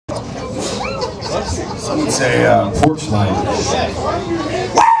It's a Porchlight.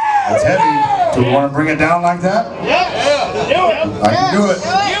 It's heavy. Do we want to bring it down like that? Yeah. Do it. I can do it.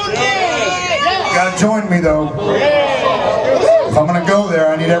 You gotta join me though. If I'm gonna go there,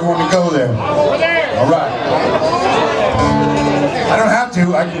 I need everyone to go there. All right. I don't have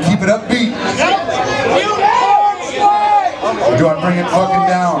to. I can keep it upbeat. Or do I bring it fucking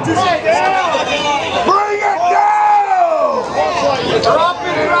down? Bring it down! Drop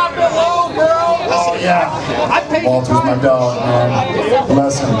it low, bro. Oh yeah. Walter's my dog, man.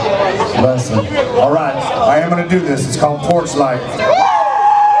 Bless him. Bless him. All right. I am gonna do this. It's called Porchlight.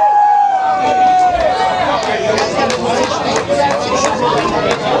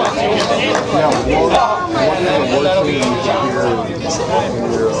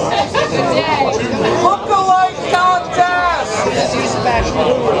 Look-alike contest!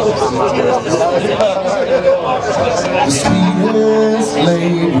 The sweetest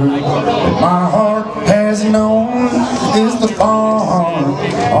flavor that my heart has known is the farm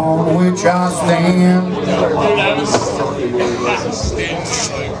on which I stand.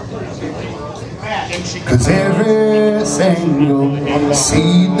 'Cause every single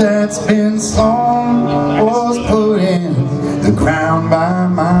seed that's been sown was put in the ground by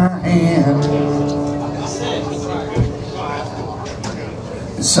my hand.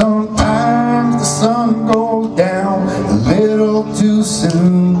 Sometimes the sun goes down a little too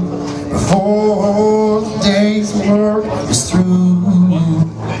soon before the day's work is through.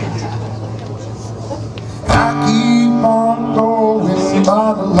 I keep on going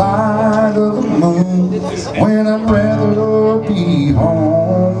by the light of the moon when I'd rather be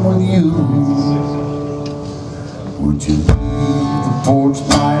home with you. Would you leave the porch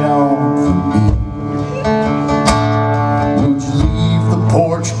light on for me? Would you leave the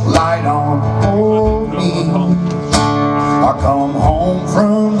porch light on for me? I come home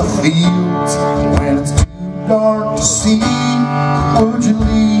from the fields when it's too dark to see. Would you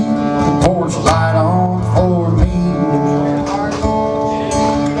leave the porch light on for me?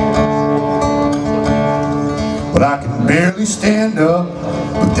 But I can barely stand up,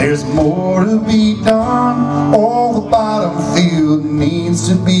 but there's more to be done. All the bottom field needs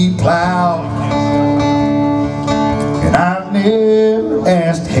to be plowed. And I've never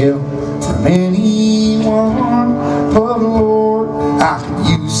asked help from anyone, but Lord, I could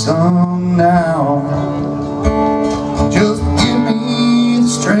use some now. Just give me the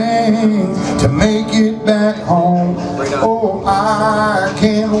strength to make it back home. Oh, I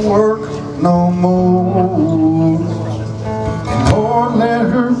can't work no more. And Lord, let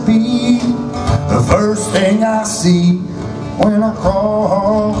her be the first thing I see when I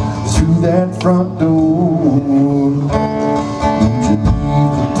crawl through that front door. Would you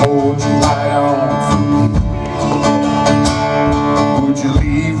leave the porch light on for me? Would you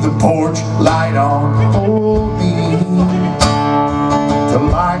leave the porch light on for me? To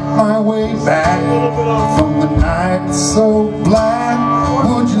light my way back from the night so black.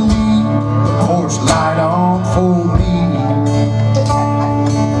 Would you leave the porch light on for me?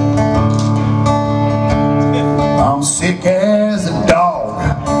 I'm sick as a dog,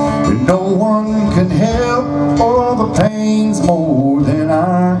 and no one can help. Oh, the pain's more than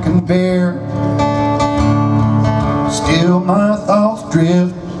I can bear. Still my thoughts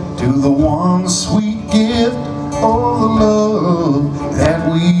drift to the one sweet gift. Oh, the love that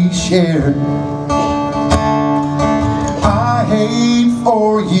we shared. I hate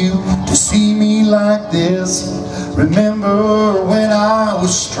for you to see me like this. Remember when I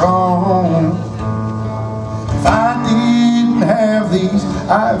was strong. If I didn't have these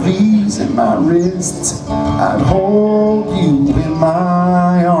IVs in my wrists, I'd hold you in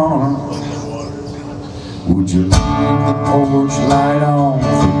my arms. Would you leave the porch light on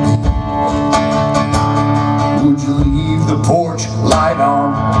for me? Would you leave the porch light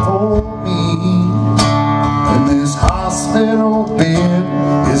on for me? And this hospital bed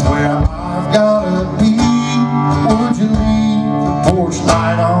is where I've gotta be. Would you leave the porch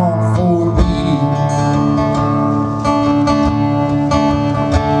light on for me?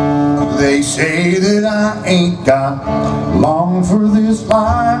 They say that I ain't got long for this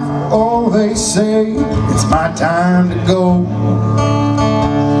life. Oh, they say it's my time to go.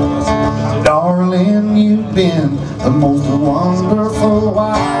 Darling, you've been the most wonderful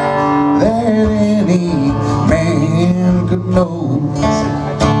wife that any man could know.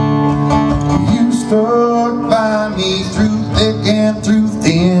 You stuck by me through thick and through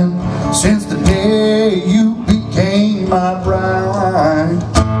thin since the day you became my bride.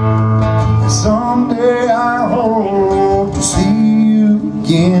 Someday I hope to see you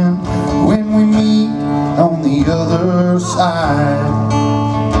again when we meet on the other side.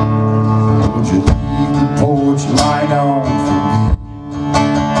 Would you leave the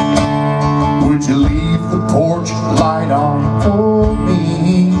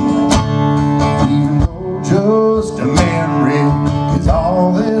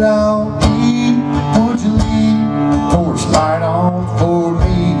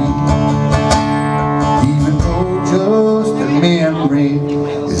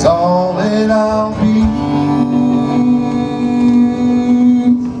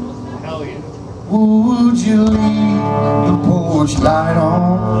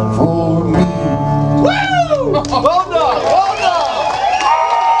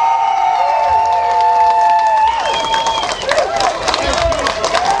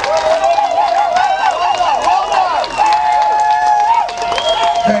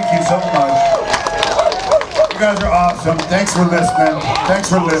awesome. Thanks for listening. Thanks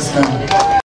for listening.